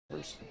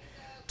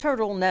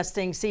Turtle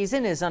nesting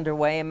season is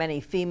underway and many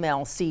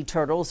female sea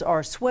turtles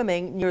are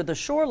swimming near the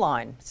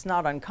shoreline. It's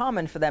not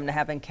uncommon for them to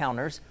have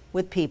encounters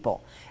with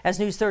people. As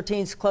News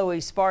 13's Chloe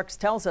Sparks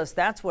tells us,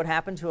 that's what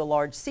happened to a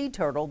large sea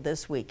turtle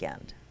this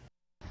weekend.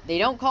 They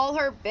don't call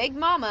her Big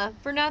Mama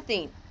for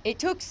nothing. It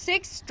took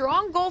 6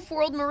 strong Gulf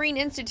World Marine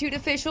Institute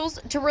officials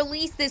to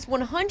release this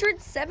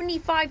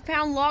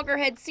 175-pound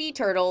loggerhead sea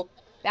turtle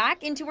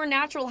back into her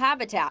natural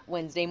habitat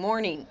Wednesday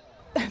morning.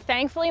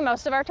 Thankfully,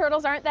 most of our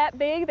turtles aren't that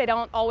big. They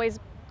don't always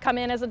come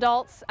in as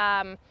adults,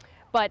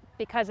 but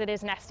because it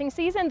is nesting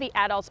season, the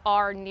adults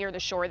are near the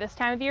shore this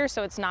time of year,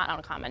 so it's not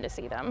uncommon to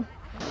see them.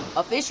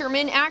 A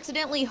fisherman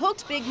accidentally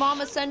hooked Big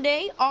Mama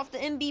Sunday off the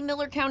MB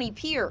Miller County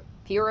Pier.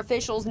 Pier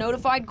officials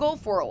notified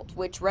Gulf World,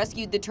 which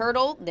rescued the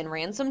turtle, then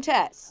ran some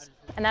tests.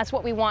 And that's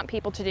what we want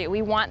people to do.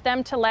 We want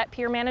them to let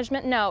pier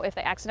management know if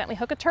they accidentally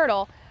hook a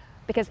turtle,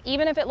 because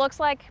even if it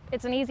looks like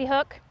it's an easy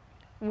hook,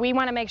 we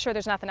want to make sure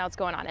there's nothing else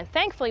going on. And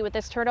thankfully with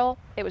this turtle,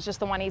 it was just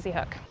the one easy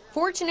hook.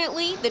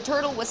 Fortunately, the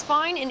turtle was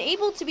fine and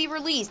able to be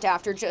released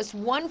after just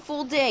 1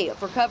 full day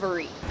of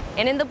recovery.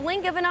 And in the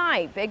blink of an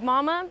eye, Big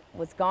Mama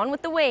was gone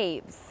with the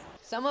waves.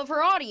 Some of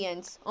her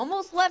audience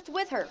almost left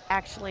with her.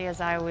 Actually,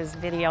 as I was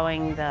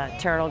videoing the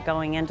turtle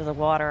going into the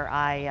water,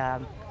 I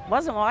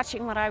wasn't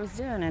watching what I was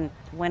doing and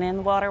went in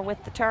the water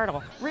with the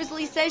turtle.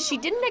 Risley says she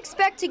didn't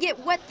expect to get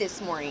wet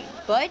this morning,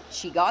 but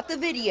she got the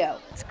video.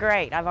 It's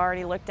great. I've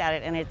already looked at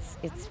it and it's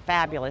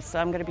fabulous, so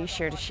I'm going to be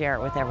sure to share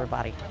it with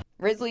everybody.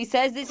 Risley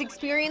says this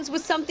experience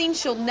was something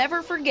she'll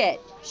never forget.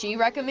 She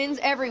recommends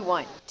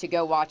everyone to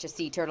go watch a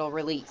sea turtle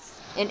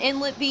release. In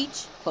Inlet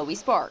Beach, Chloe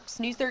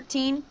Sparks, News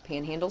 13,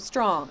 Panhandle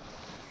Strong.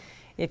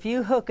 If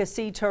you hook a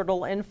sea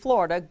turtle in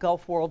Florida,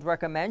 Gulf World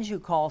recommends you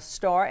call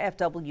Star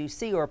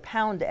FWC or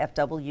Pound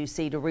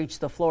FWC to reach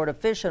the Florida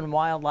Fish and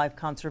Wildlife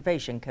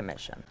Conservation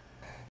Commission.